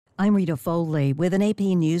I'm Rita Foley with an AP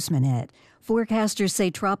News Minute. Forecasters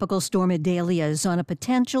say Tropical Storm Idalia is on a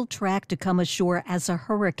potential track to come ashore as a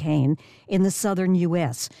hurricane in the southern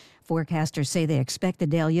U.S. Forecasters say they expect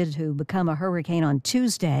Idalia to become a hurricane on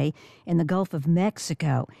Tuesday in the Gulf of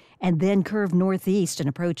Mexico and then curve northeast and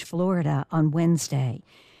approach Florida on Wednesday.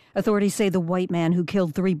 Authorities say the white man who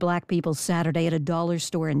killed 3 black people Saturday at a dollar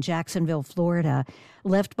store in Jacksonville, Florida,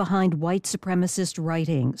 left behind white supremacist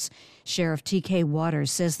writings. Sheriff T.K.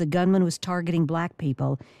 Waters says the gunman was targeting black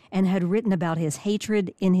people and had written about his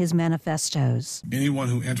hatred in his manifestos. Anyone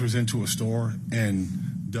who enters into a store and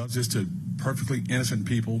does this to perfectly innocent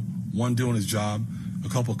people, one doing his job, a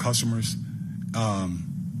couple of customers,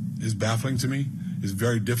 is baffling to me. It's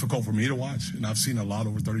very difficult for me to watch, and I've seen a lot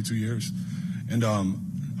over 32 years. And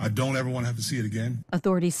I don't ever want to have to see it again.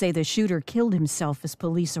 Authorities say the shooter killed himself as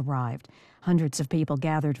police arrived. Hundreds of people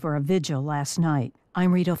gathered for a vigil last night.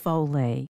 I'm Rita Foley.